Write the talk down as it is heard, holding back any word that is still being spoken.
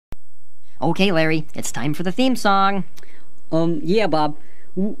Okay, Larry, it's time for the theme song. Yeah, Bob.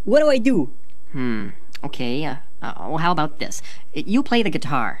 What do I do? Okay, well, how about this? You play the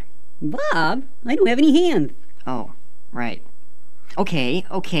guitar. Bob, I don't have any hands. Oh, right. Okay,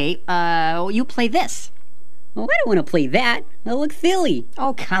 you play this. Oh, I don't want to play that. That looks silly.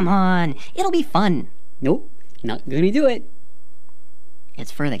 Oh, come on. It'll be fun. Nope, not gonna do it.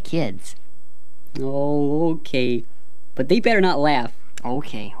 It's for the kids. Oh, okay. But they better not laugh.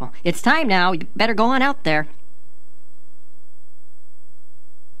 Okay, well, it's time now. You better go on out there.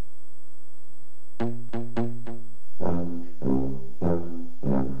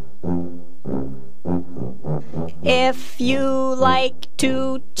 If you like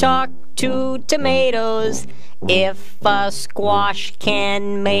to talk to tomatoes, if a squash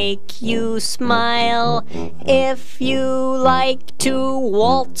can make you smile, if you like to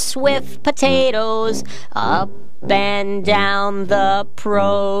waltz with potatoes, up and down the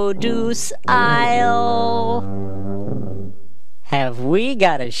produce aisle, have we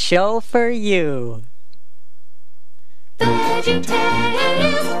got a show for you?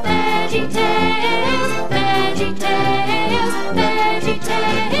 VeggieTales, VeggieTales, VeggieTales, VeggieTales,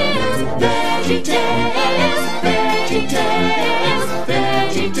 VeggieTales, VeggieTales,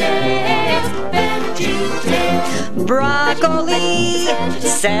 VeggieTales, VeggieTales. Broccoli,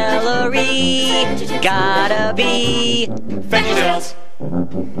 celery, gotta be VeggieTales.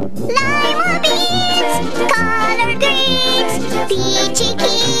 Lima beans, collard greens, peachy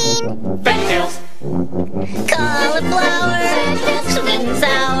keen, VeggieTales. cauliflower, sweet and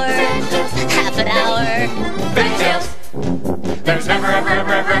sour, half an hour. VeggieTales. There's never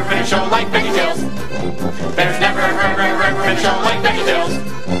ever been a show like VeggieTales. There's never ever been a show like VeggieTales.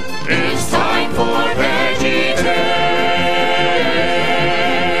 It's time for VeggieTales.